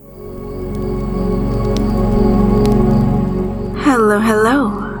Hello, hello.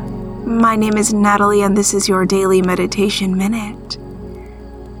 My name is Natalie and this is your Daily Meditation Minute.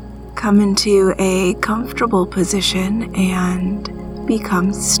 Come into a comfortable position and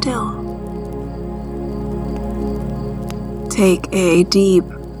become still. Take a deep,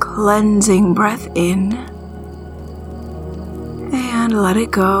 cleansing breath in and let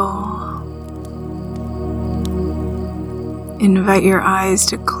it go. Invite your eyes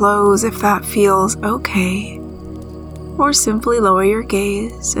to close if that feels okay, or simply lower your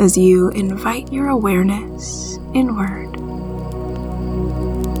gaze as you invite your awareness inward.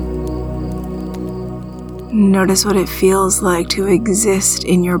 Notice what it feels like to exist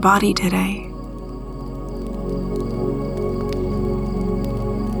in your body today.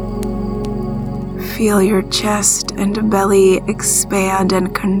 Feel your chest and belly expand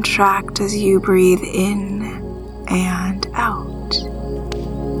and contract as you breathe in and out.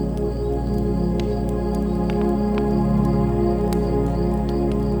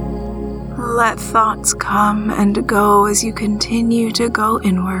 Let thoughts come and go as you continue to go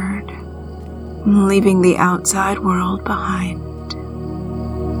inward, leaving the outside world behind.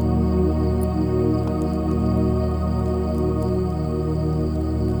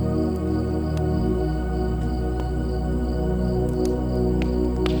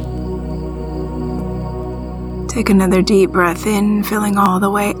 Take another deep breath in, filling all the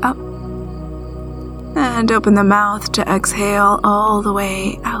way up, and open the mouth to exhale all the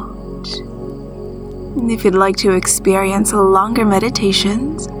way out. If you'd like to experience longer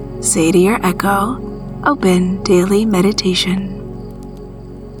meditations, say to your echo, "Open Daily Meditation."